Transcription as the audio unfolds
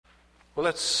Well,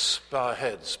 let's bow our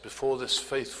heads before this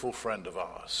faithful friend of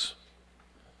ours.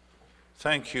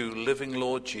 Thank you, living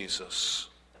Lord Jesus.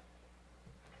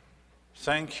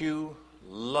 Thank you,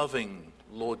 loving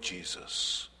Lord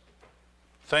Jesus.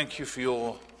 Thank you for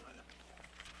your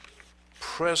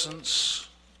presence,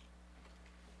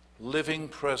 living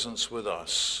presence with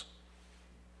us.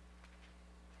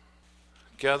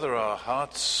 Gather our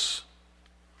hearts,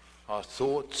 our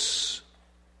thoughts.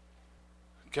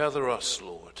 Gather us,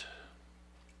 Lord.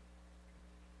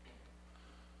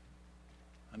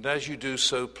 And as you do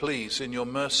so, please, in your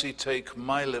mercy, take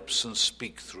my lips and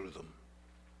speak through them.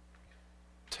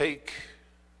 Take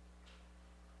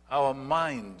our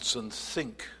minds and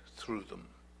think through them.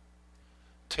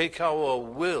 Take our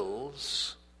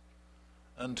wills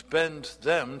and bend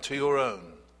them to your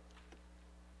own.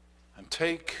 And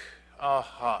take our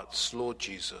hearts, Lord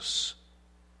Jesus,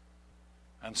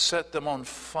 and set them on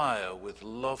fire with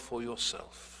love for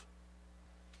yourself.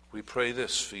 We pray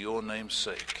this for your name's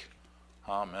sake.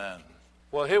 Amen.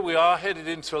 Well, here we are headed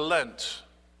into Lent.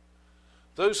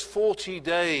 Those 40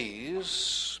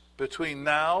 days between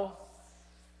now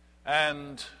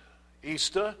and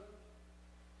Easter,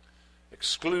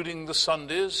 excluding the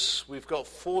Sundays, we've got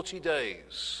 40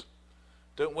 days.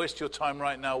 Don't waste your time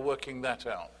right now working that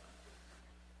out.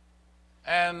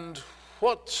 And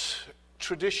what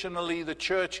traditionally the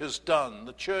church has done,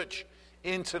 the Church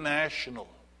International,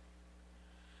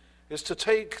 is to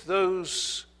take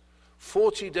those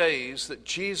 40 days that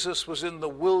Jesus was in the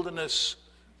wilderness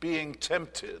being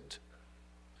tempted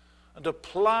and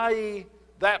apply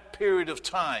that period of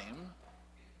time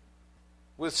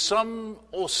with some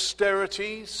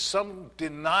austerity, some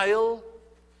denial,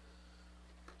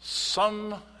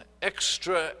 some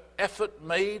extra effort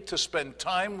made to spend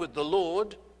time with the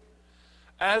Lord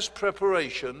as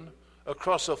preparation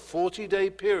across a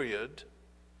 40-day period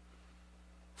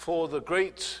for the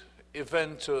great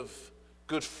event of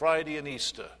Good Friday and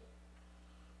Easter,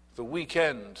 the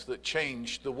weekend that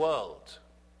changed the world.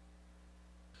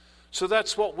 So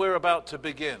that's what we're about to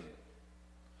begin.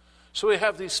 So we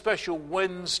have these special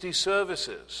Wednesday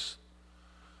services.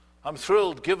 I'm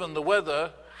thrilled, given the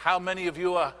weather, how many of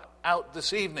you are out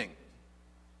this evening.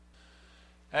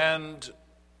 And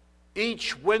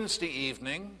each Wednesday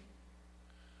evening,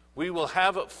 we will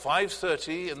have at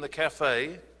 5:30 in the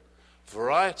cafe,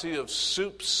 variety of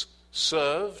soups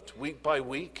served week by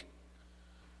week.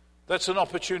 That's an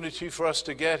opportunity for us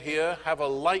to get here, have a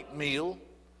light meal,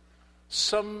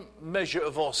 some measure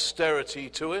of austerity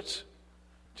to it,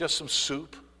 just some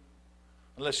soup,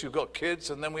 unless you've got kids,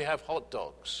 and then we have hot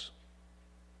dogs.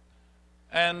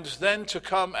 And then to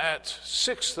come at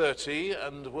 6:30,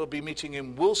 and we'll be meeting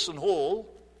in Wilson Hall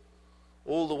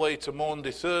all the way to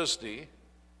Maundy Thursday,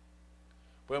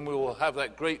 when we will have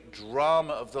that great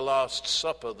drama of the Last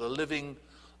Supper, the living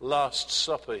Last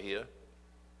Supper here.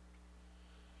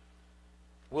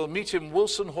 We'll meet in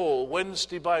Wilson Hall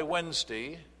Wednesday by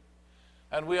Wednesday,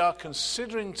 and we are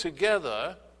considering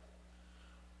together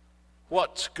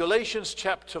what Galatians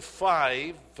chapter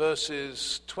 5,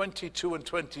 verses 22 and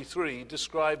 23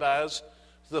 describe as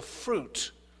the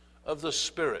fruit of the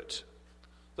Spirit.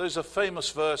 Those are famous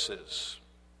verses.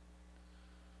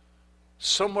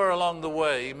 Somewhere along the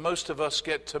way, most of us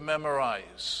get to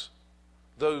memorize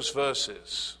those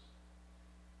verses.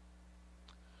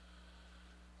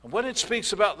 And when it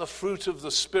speaks about the fruit of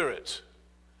the Spirit,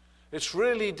 it's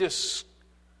really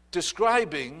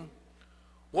describing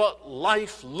what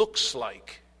life looks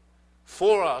like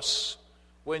for us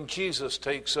when Jesus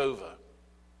takes over.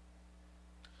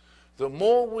 The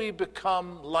more we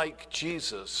become like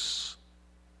Jesus,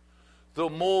 the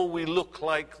more we look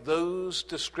like those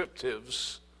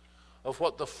descriptives of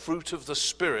what the fruit of the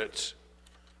Spirit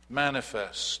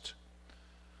manifest.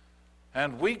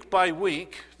 And week by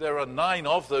week, there are 9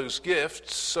 of those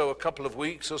gifts, so a couple of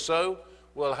weeks or so,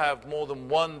 we'll have more than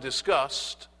one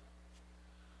discussed.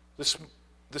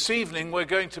 This evening, we're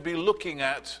going to be looking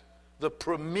at the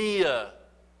premier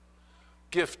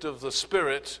gift of the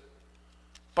Spirit,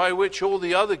 by which all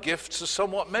the other gifts are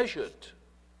somewhat measured.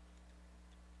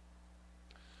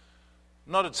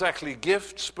 Not exactly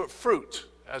gifts, but fruit,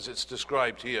 as it's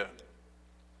described here.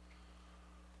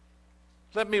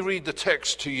 Let me read the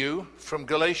text to you from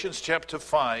Galatians chapter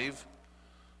 5,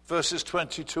 verses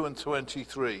 22 and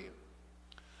 23.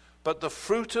 But the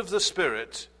fruit of the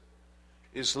Spirit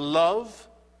is love,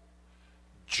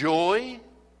 joy,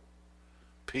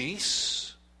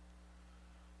 peace,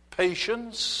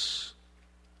 patience,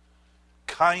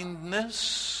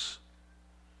 kindness,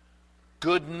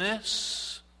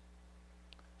 goodness,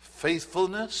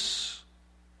 faithfulness,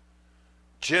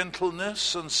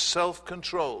 gentleness, and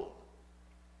self-control.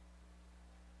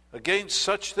 Against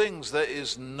such things there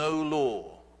is no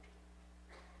law.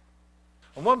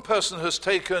 And one person has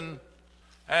taken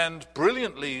and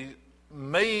brilliantly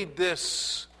made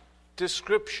this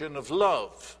description of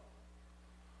love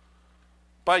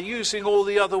by using all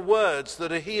the other words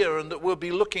that are here and that we'll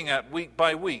be looking at week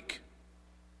by week.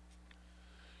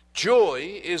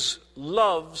 Joy is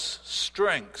love's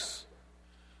strength.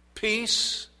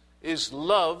 Peace is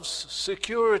love's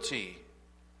security.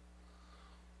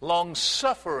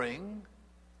 Long-suffering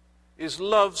is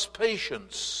love's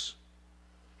patience.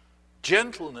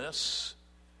 Gentleness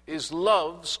is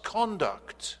love's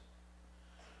conduct.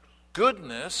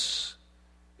 Goodness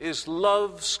is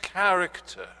love's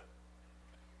character.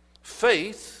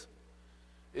 Faith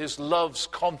is love's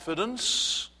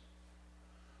confidence.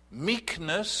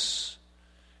 Meekness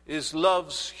is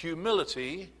love's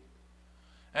humility.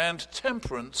 And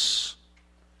temperance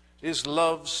is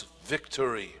love's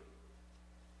victory.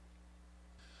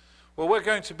 Well, we're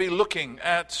going to be looking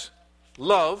at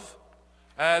love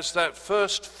as that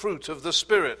first fruit of the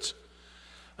Spirit.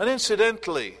 And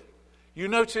incidentally, you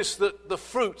notice that the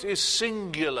fruit is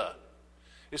singular.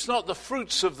 It's not the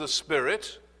fruits of the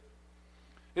Spirit,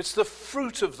 it's the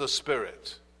fruit of the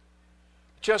Spirit.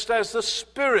 Just as the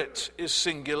Spirit is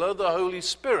singular, the Holy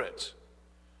Spirit.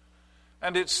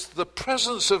 And it's the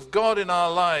presence of God in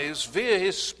our lives via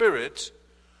His Spirit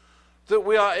that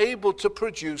we are able to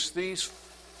produce these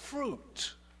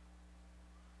fruit.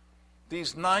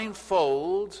 These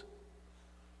ninefold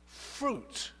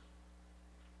fruit.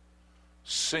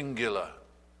 Singular.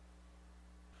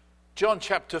 John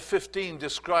chapter 15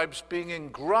 describes being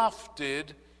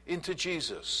engrafted into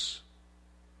Jesus.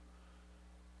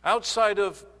 Outside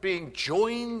of being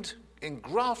joined,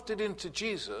 engrafted into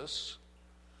Jesus,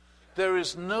 there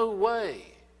is no way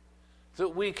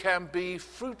that we can be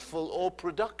fruitful or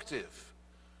productive.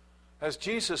 As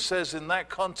Jesus says in that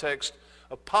context,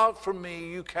 apart from me,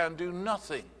 you can do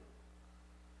nothing.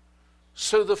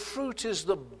 So the fruit is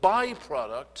the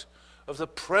byproduct of the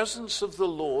presence of the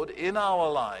Lord in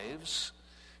our lives,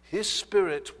 His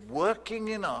Spirit working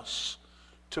in us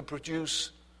to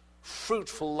produce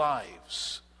fruitful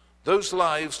lives. Those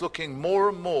lives looking more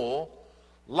and more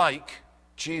like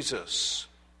Jesus.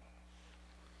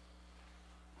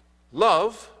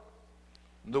 Love,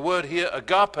 the word here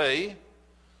agape,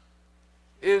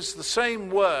 is the same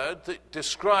word that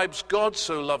describes God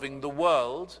so loving the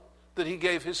world that He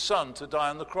gave His Son to die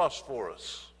on the cross for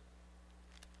us.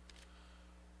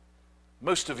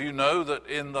 Most of you know that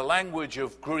in the language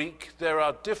of Greek there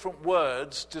are different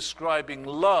words describing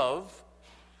love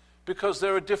because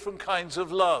there are different kinds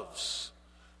of loves.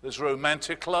 There's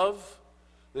romantic love,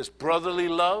 there's brotherly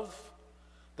love,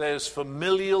 there's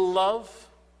familial love.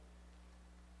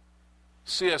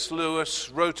 C.S. Lewis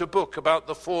wrote a book about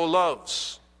the four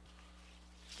loves.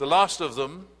 The last of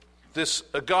them, this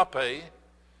agape,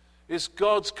 is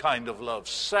God's kind of love,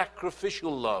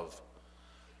 sacrificial love,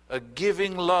 a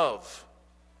giving love.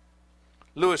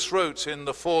 Lewis wrote in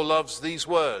The Four Loves these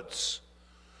words: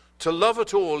 to love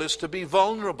at all is to be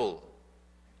vulnerable.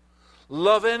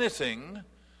 Love anything,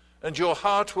 and your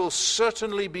heart will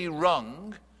certainly be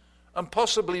wrung and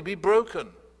possibly be broken.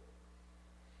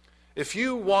 If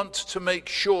you want to make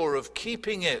sure of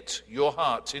keeping it, your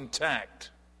heart,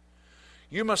 intact,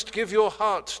 you must give your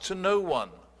heart to no one,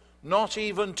 not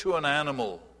even to an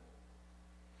animal.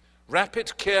 Wrap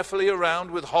it carefully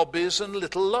around with hobbies and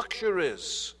little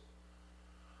luxuries.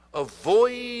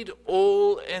 Avoid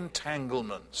all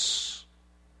entanglements.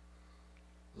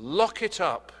 Lock it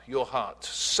up, your heart,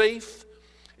 safe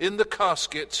in the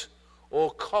casket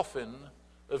or coffin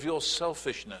of your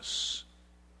selfishness.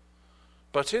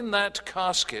 But in that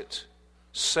casket,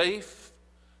 safe,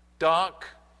 dark,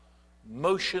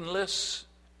 motionless,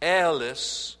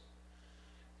 airless,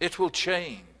 it will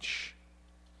change.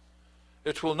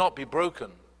 It will not be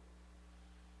broken.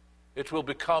 It will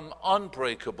become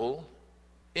unbreakable,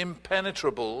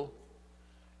 impenetrable,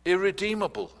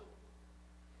 irredeemable.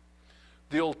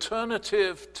 The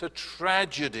alternative to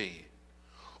tragedy,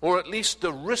 or at least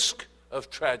the risk of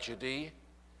tragedy,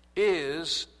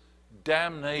 is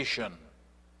damnation.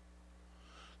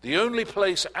 The only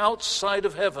place outside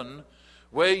of heaven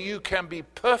where you can be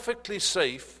perfectly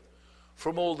safe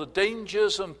from all the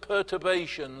dangers and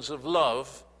perturbations of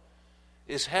love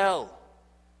is hell.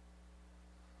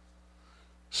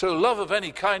 So love of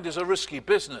any kind is a risky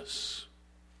business.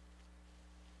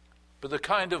 But the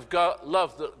kind of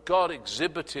love that God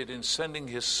exhibited in sending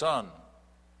His Son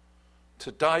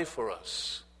to die for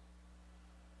us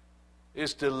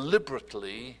is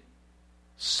deliberately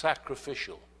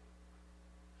sacrificial.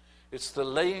 It's the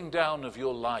laying down of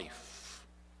your life.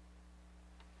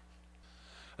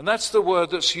 And that's the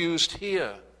word that's used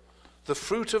here. The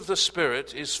fruit of the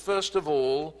Spirit is first of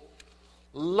all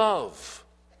love.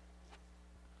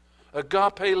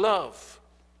 Agape love.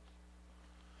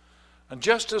 And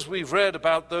just as we've read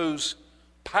about those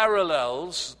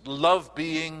parallels, love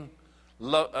being,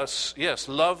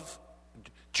 love,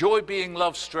 joy being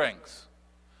love strength,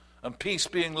 and peace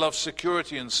being love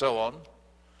security, and so on,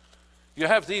 you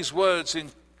have these words in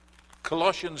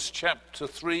Colossians chapter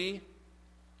 3,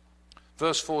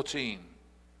 verse 14.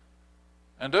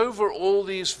 And over all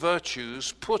these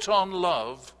virtues put on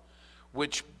love,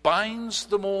 which binds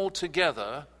them all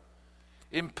together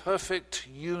in perfect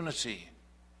unity.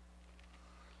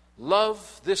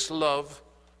 Love, this love,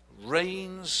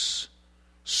 reigns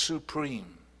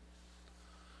supreme.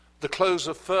 The close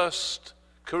of 1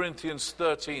 Corinthians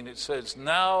 13, it says,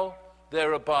 now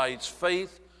there abides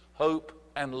faith, hope,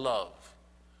 and love.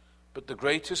 But the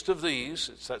greatest of these,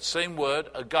 it's that same word,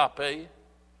 agape,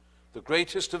 the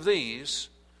greatest of these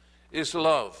is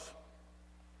love.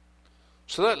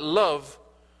 So that love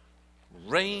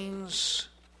reigns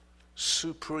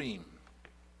supreme.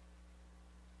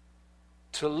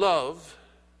 To love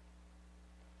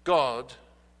God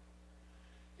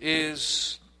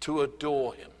is to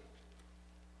adore him.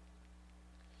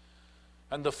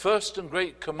 And the first and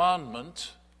great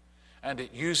commandment, and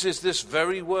it uses this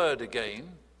very word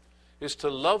again, is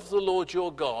to love the Lord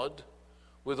your God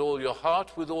with all your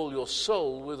heart, with all your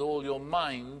soul, with all your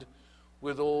mind,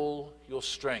 with all your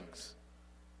strength.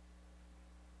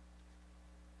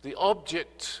 The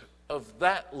object of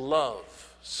that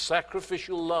love,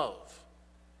 sacrificial love,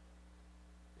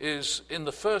 is in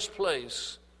the first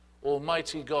place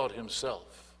Almighty God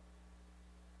himself.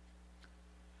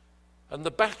 And the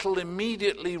battle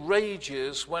immediately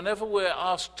rages whenever we're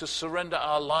asked to surrender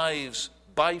our lives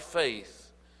by faith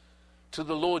to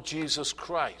the Lord Jesus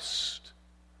Christ.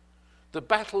 The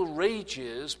battle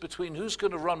rages between who's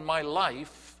going to run my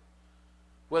life,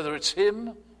 whether it's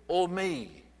him or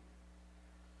me.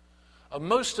 And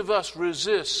most of us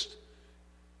resist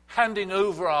handing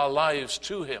over our lives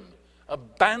to him,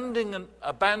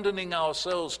 abandoning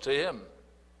ourselves to him,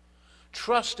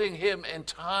 trusting him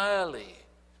entirely,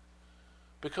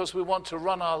 because we want to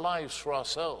run our lives for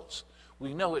ourselves.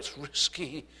 We know it's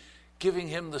risky giving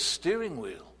him the steering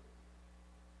wheel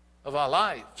of our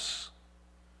lives,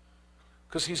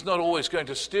 because he's not always going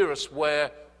to steer us where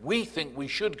we think we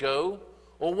should go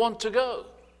or want to go.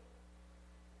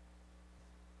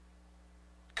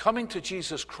 Coming to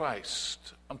Jesus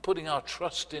Christ and putting our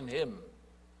trust in him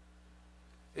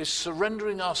is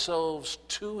surrendering ourselves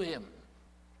to him.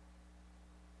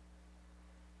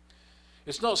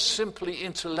 It's not simply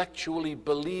intellectually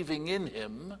believing in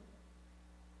him.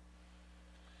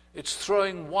 It's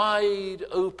throwing wide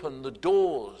open the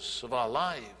doors of our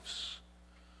lives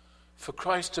for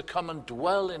Christ to come and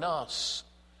dwell in us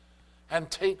and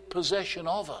take possession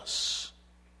of us.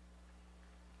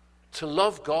 To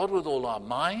love God with all our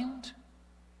mind,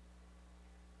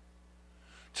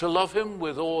 to love him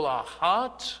with all our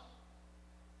heart,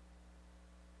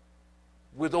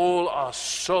 with all our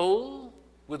soul,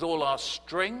 with all our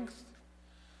strength,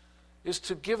 is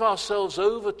to give ourselves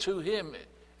over to him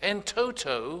en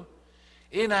toto,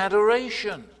 in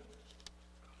adoration.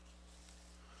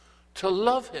 To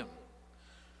love him.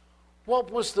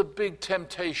 What was the big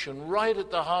temptation right at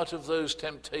the heart of those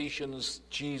temptations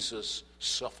Jesus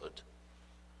suffered?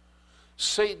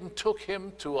 Satan took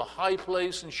him to a high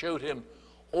place and showed him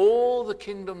all the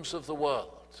kingdoms of the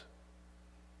world,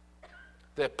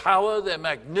 their power, their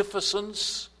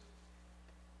magnificence,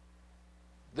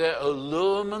 their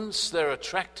allurements, their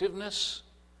attractiveness.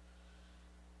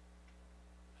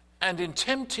 And in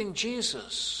tempting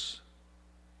Jesus,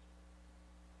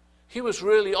 he was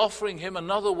really offering him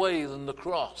another way than the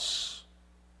cross.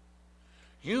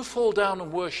 You fall down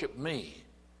and worship me,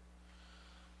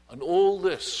 and all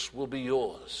this will be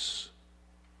yours.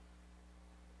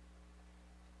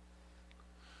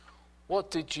 What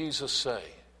did Jesus say?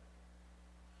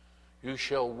 You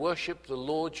shall worship the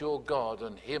Lord your God,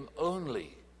 and him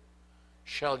only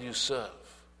shall you serve.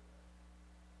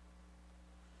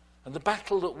 And the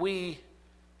battle that we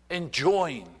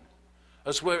enjoin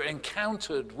as we're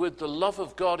encountered with the love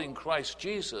of God in Christ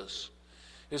Jesus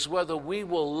is whether we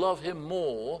will love him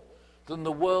more than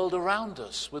the world around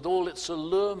us, with all its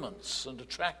allurements and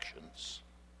attractions,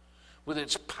 with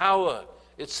its power,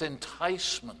 its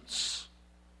enticements,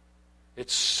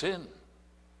 its sin.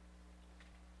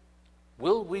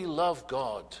 Will we love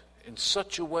God in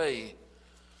such a way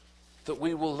that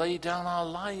we will lay down our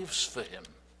lives for him,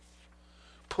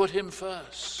 put him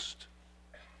first?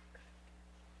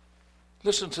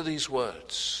 Listen to these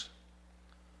words.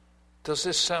 Does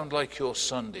this sound like your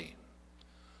Sunday?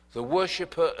 The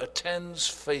worshipper attends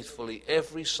faithfully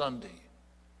every Sunday,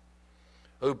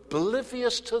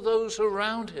 oblivious to those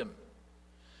around him.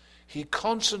 He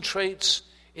concentrates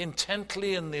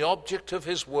intently in the object of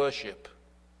his worship.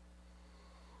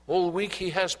 All week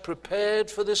he has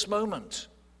prepared for this moment.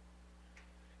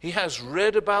 He has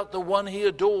read about the one he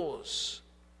adores.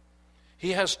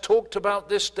 He has talked about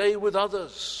this day with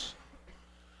others.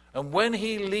 And when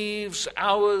he leaves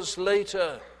hours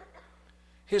later,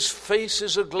 his face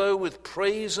is aglow with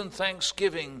praise and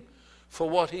thanksgiving for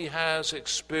what he has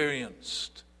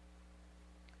experienced.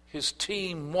 His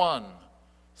team won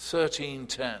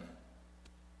 13-10.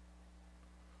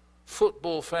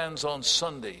 Football fans on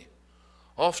Sunday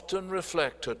often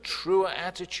reflect a truer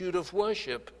attitude of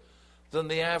worship than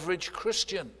the average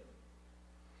Christian.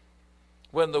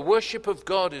 When the worship of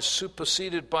God is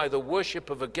superseded by the worship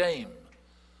of a game,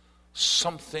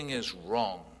 something is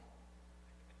wrong.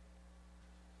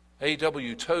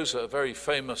 A.W. Tozer, a very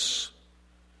famous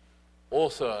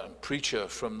author and preacher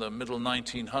from the middle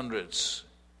 1900s,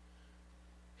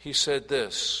 he said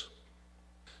this,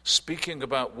 speaking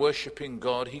about worshiping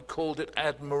God, he called it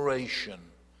admiration,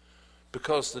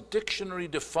 because the dictionary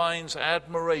defines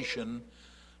admiration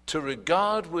to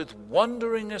regard with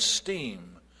wondering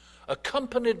esteem,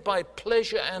 accompanied by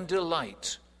pleasure and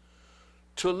delight,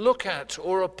 to look at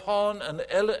or upon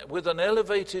with an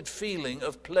elevated feeling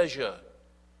of pleasure.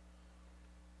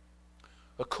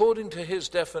 According to his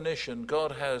definition,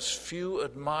 God has few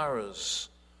admirers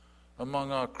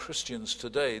among our Christians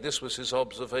today. This was his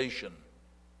observation.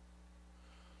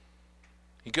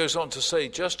 He goes on to say,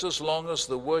 just as long as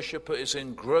the worshipper is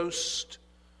engrossed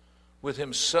with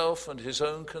himself and his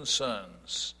own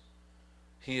concerns,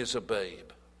 he is a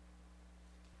babe.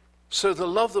 So the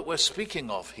love that we're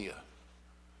speaking of here,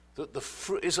 that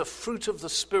is a fruit of the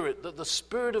Spirit, that the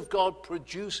Spirit of God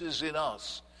produces in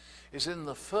us, is in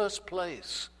the first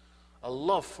place a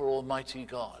love for Almighty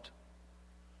God.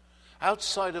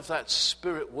 Outside of that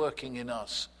Spirit working in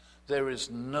us, there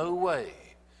is no way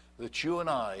that you and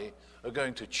I are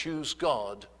going to choose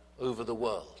God over the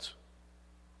world.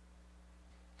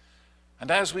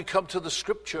 And as we come to the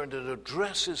Scripture and it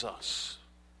addresses us,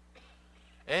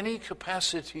 any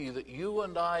capacity that you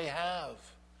and I have,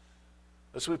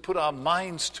 as we put our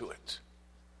minds to it,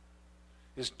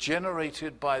 is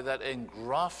generated by that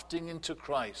engrafting into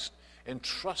Christ,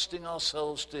 entrusting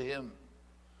ourselves to him,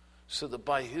 so that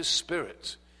by his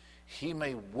Spirit he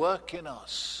may work in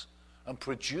us and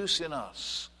produce in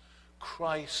us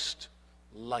Christ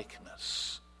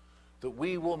likeness, that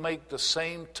we will make the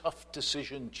same tough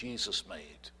decision Jesus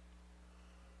made,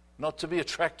 not to be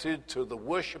attracted to the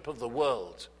worship of the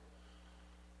world,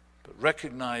 but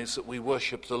recognize that we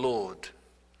worship the Lord.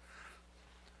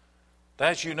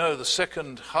 As you know, the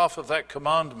second half of that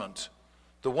commandment,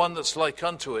 the one that's like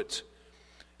unto it,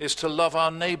 is to love our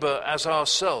neighbor as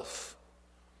ourself.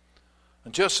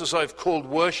 And just as I've called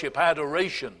worship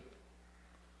adoration,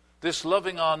 this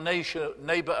loving our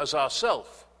neighbor as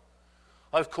ourself,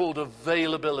 I've called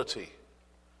availability.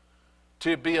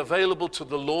 To be available to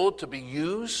the Lord, to be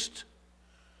used,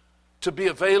 to be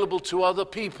available to other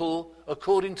people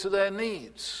according to their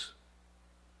needs.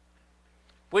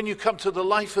 When you come to the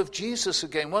life of Jesus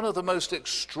again, one of the most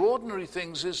extraordinary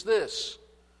things is this.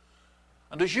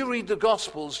 And as you read the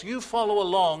Gospels, you follow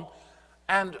along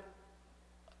and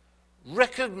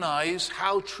recognize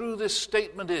how true this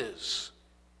statement is.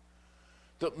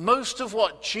 That most of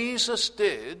what Jesus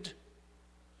did,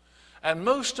 and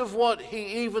most of what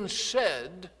he even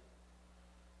said,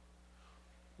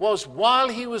 was while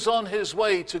he was on his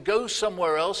way to go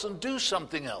somewhere else and do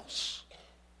something else.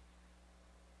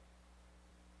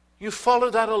 You follow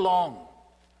that along.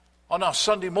 On our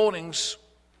Sunday mornings,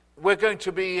 we're going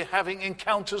to be having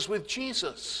encounters with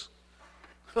Jesus.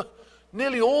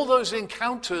 Nearly all those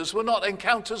encounters were not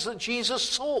encounters that Jesus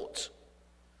sought.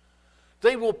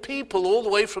 They were people all the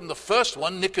way from the first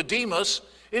one, Nicodemus,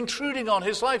 intruding on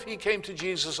his life. He came to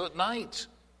Jesus at night,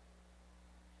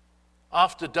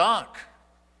 after dark,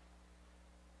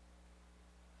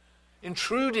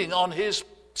 intruding on his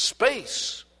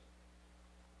space,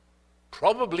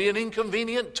 probably an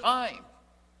inconvenient time.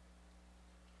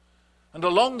 And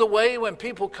along the way, when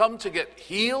people come to get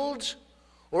healed,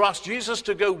 or ask Jesus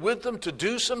to go with them to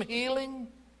do some healing,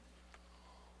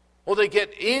 or they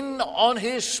get in on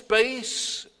his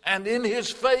space and in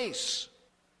his face,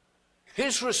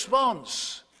 his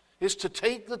response is to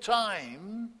take the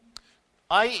time,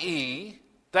 i.e.,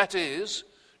 that is,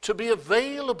 to be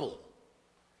available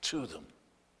to them.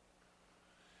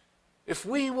 If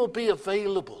we will be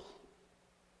available,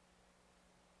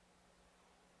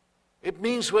 It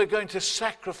means we're going to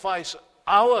sacrifice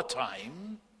our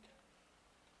time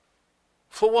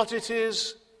for what it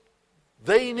is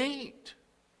they need.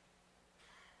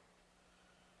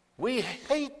 We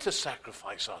hate to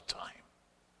sacrifice our time.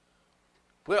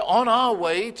 We're on our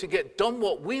way to get done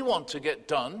what we want to get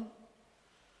done,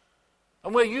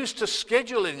 and we're used to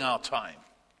scheduling our time.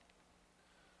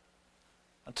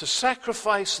 And to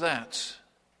sacrifice that,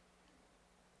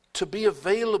 to be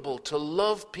available to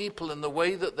love people in the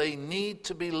way that they need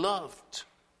to be loved,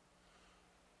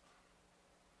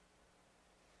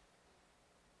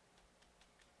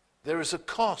 there is a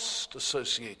cost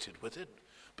associated with it,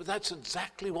 but that's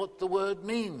exactly what the word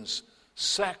means,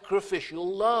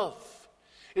 sacrificial love.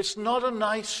 It's not a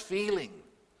nice feeling.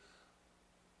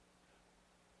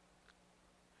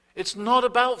 It's not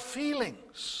about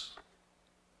feelings.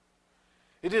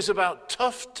 It is about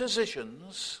tough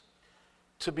decisions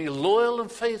to be loyal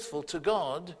and faithful to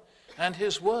God and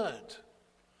His Word.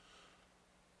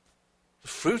 The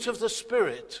fruit of the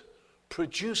Spirit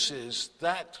produces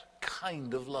that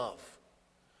kind of love.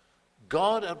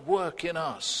 God at work in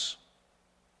us.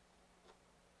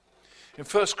 In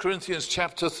 1 Corinthians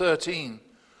chapter 13,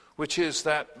 which is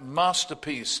that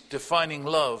masterpiece defining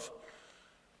love,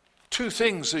 two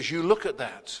things as you look at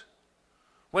that.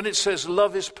 When it says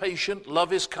love is patient,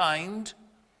 love is kind,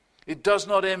 it does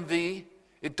not envy,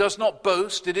 it does not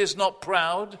boast, it is not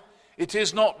proud, it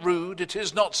is not rude, it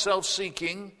is not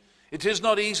self-seeking, it is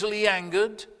not easily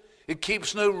angered, it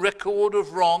keeps no record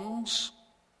of wrongs.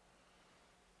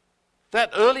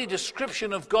 That early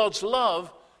description of God's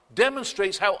love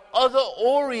demonstrates how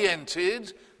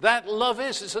other-oriented that love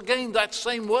is. It's again that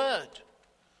same word,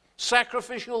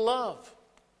 sacrificial love.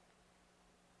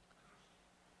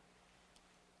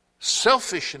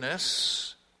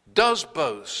 Selfishness does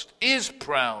boast, is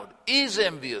proud, is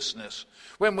enviousness.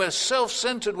 When we're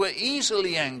self-centered, we're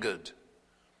easily angered.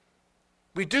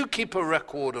 We do keep a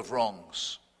record of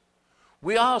wrongs.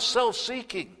 We are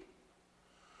self-seeking.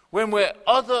 When we're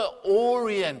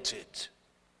other-oriented,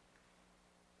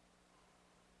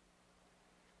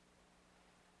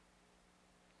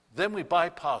 then we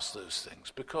bypass those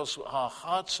things because our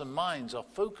hearts and minds are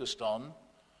focused on,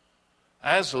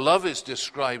 as love is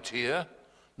described here,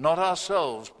 not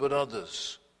ourselves but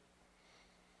others.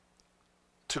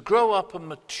 To grow up and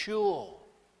mature.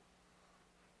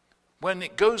 When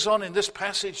it goes on in this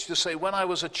passage to say, when I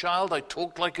was a child, I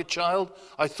talked like a child,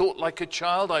 I thought like a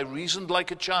child, I reasoned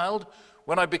like a child.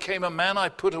 When I became a man, I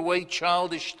put away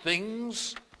childish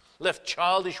things, left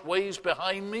childish ways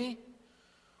behind me.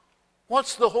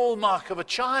 What's the hallmark of a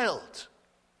child?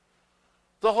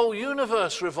 The whole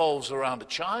universe revolves around a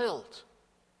child.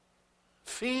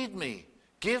 Feed me,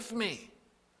 give me.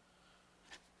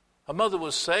 A mother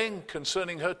was saying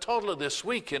concerning her toddler this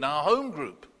week in our home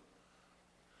group,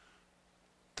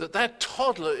 that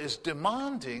toddler is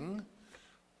demanding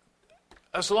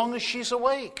as long as she's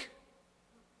awake.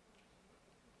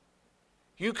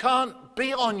 You can't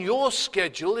be on your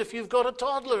schedule if you've got a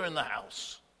toddler in the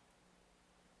house.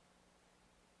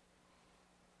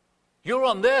 You're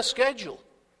on their schedule.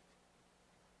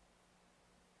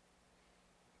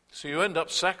 So you end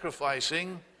up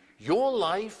sacrificing your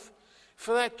life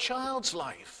for that child's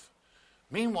life.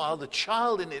 Meanwhile, the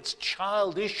child in its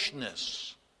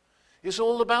childishness is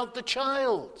all about the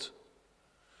child.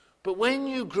 But when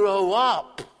you grow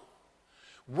up,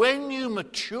 when you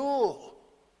mature,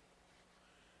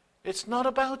 it's not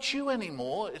about you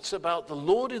anymore. It's about the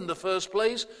Lord in the first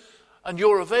place and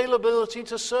your availability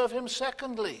to serve Him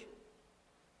secondly.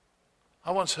 I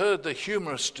once heard the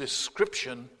humorous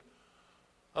description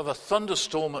of a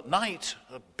thunderstorm at night,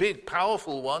 a big,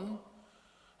 powerful one,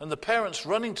 and the parents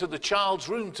running to the child's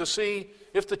room to see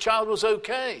if the child was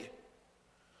okay.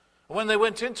 When they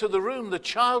went into the room, the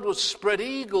child was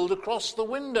spread-eagled across the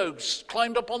window,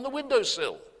 climbed up on the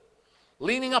windowsill,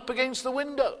 leaning up against the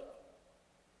window.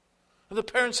 And the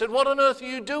parents said, "What on earth are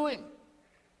you doing?"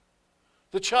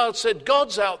 The child said,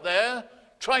 "God's out there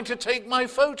trying to take my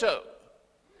photo."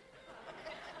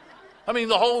 I mean,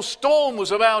 the whole storm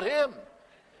was about him.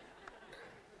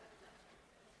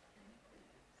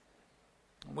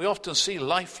 We often see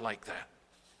life like that,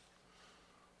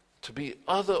 to be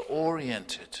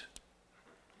other-oriented.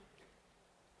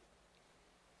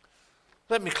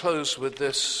 Let me close with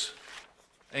this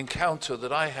encounter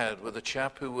that I had with a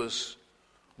chap who was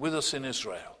with us in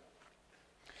Israel.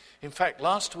 In fact,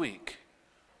 last week,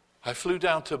 I flew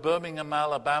down to Birmingham,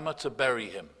 Alabama to bury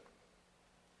him.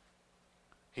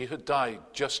 He had died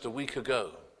just a week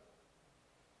ago.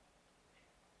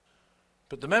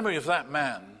 But the memory of that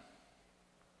man,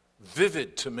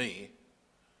 vivid to me,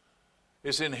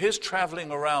 is in his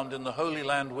traveling around in the Holy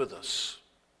Land with us.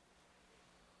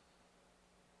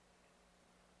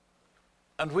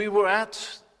 And we were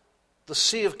at the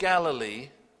Sea of Galilee,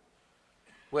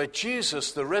 where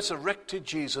Jesus, the resurrected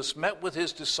Jesus, met with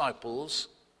his disciples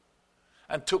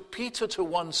and took Peter to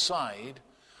one side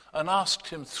and asked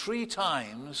him 3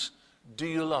 times, "Do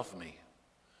you love me?"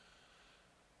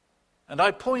 And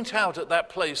I point out at that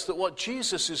place that what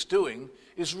Jesus is doing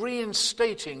is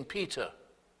reinstating Peter.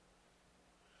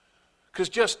 Because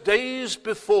just days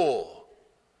before,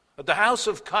 at the house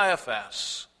of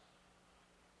Caiaphas,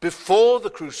 before the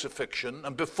crucifixion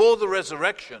and before the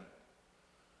resurrection,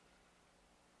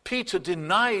 Peter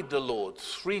denied the Lord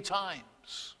 3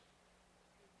 times.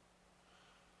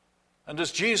 And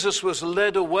as Jesus was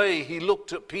led away, he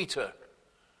looked at Peter.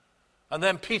 And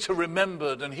then Peter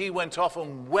remembered, and he went off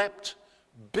and wept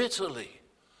bitterly,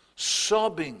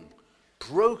 sobbing,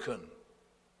 broken.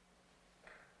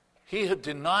 He had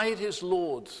denied his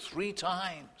Lord 3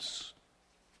 times.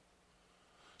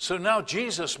 So now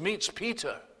Jesus meets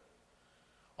Peter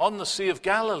on the Sea of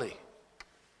Galilee.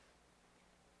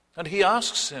 And he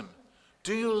asks him,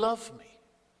 "Do you love me?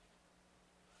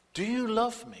 Do you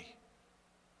love me?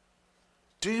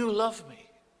 Do you love me?"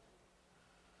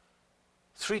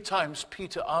 3 times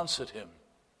Peter answered him,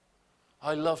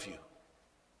 "I love you.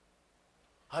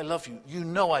 I love you. You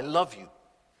know I love you."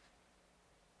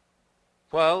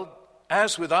 Well,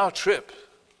 as with our trip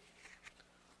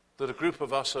that a group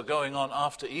of us are going on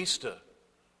after Easter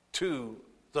to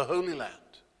the Holy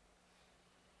Land,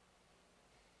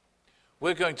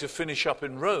 we're going to finish up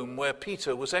in Rome, where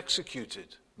Peter was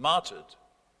executed, martyred.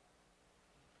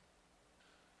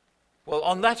 Well,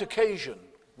 on that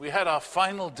occasion, we had our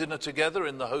final dinner together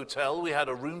in the hotel. We had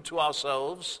a room to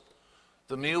ourselves.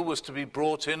 The meal was to be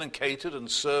brought in and catered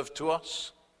and served to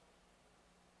us.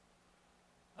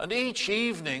 And each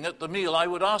evening at the meal, I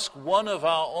would ask one of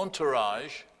our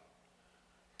entourage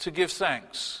to give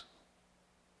thanks.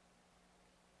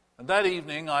 And that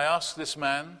evening, I asked this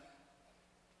man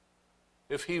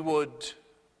if he would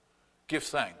give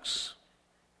thanks.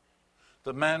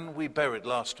 The man we buried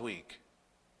last week.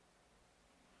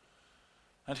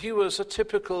 And he was a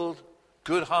typical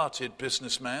good-hearted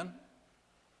businessman,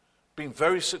 being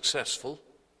very successful.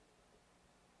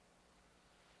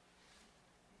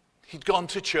 He'd gone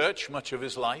to church much of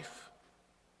his life.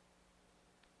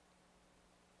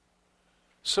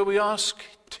 So I asked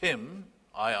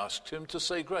him to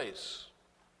say grace.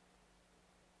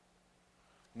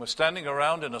 We're standing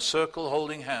around in a circle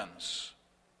holding hands.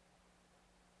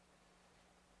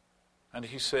 And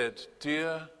he said,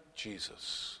 "Dear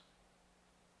Jesus,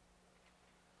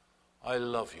 I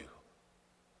love you.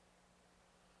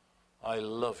 I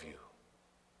love you.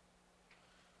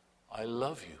 I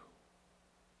love you."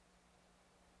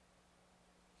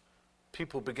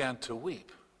 People began to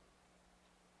weep.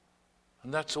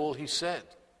 And that's all he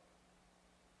said.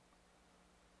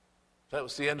 That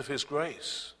was the end of his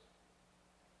grace.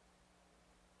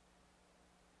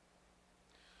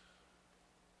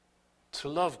 To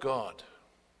love God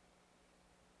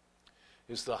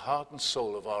is the heart and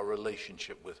soul of our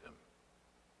relationship with him.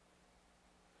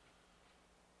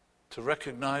 To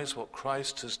recognize what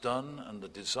Christ has done and the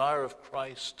desire of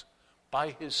Christ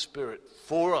by his Spirit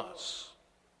for us,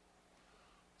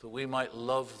 that we might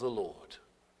love the Lord.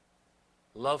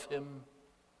 Love him,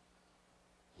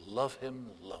 love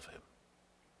him, love him.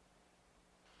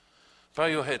 Bow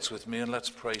your heads with me and let's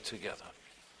pray together.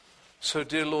 So,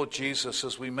 dear Lord Jesus,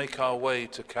 as we make our way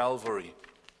to Calvary,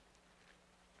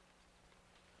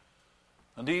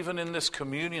 and even in this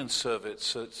communion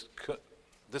service,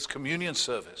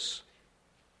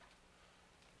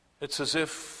 it's as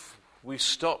if we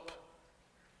stop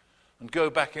and go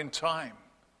back in time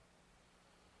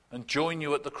and join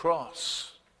you at the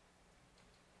cross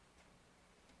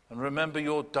and remember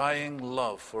your dying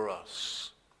love for us.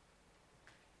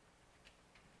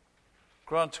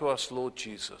 Grant to us, Lord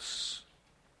Jesus,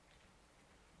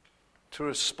 to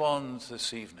respond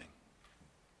this evening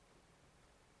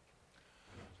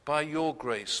by your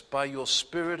grace, by your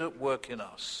Spirit at work in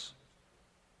us,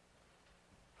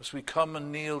 as we come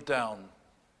and kneel down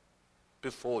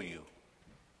before you.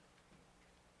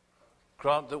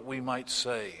 Grant that we might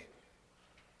say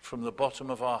from the bottom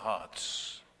of our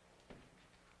hearts,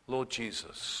 Lord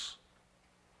Jesus,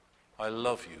 I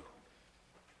love you.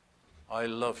 I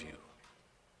love you.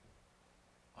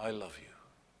 I love you.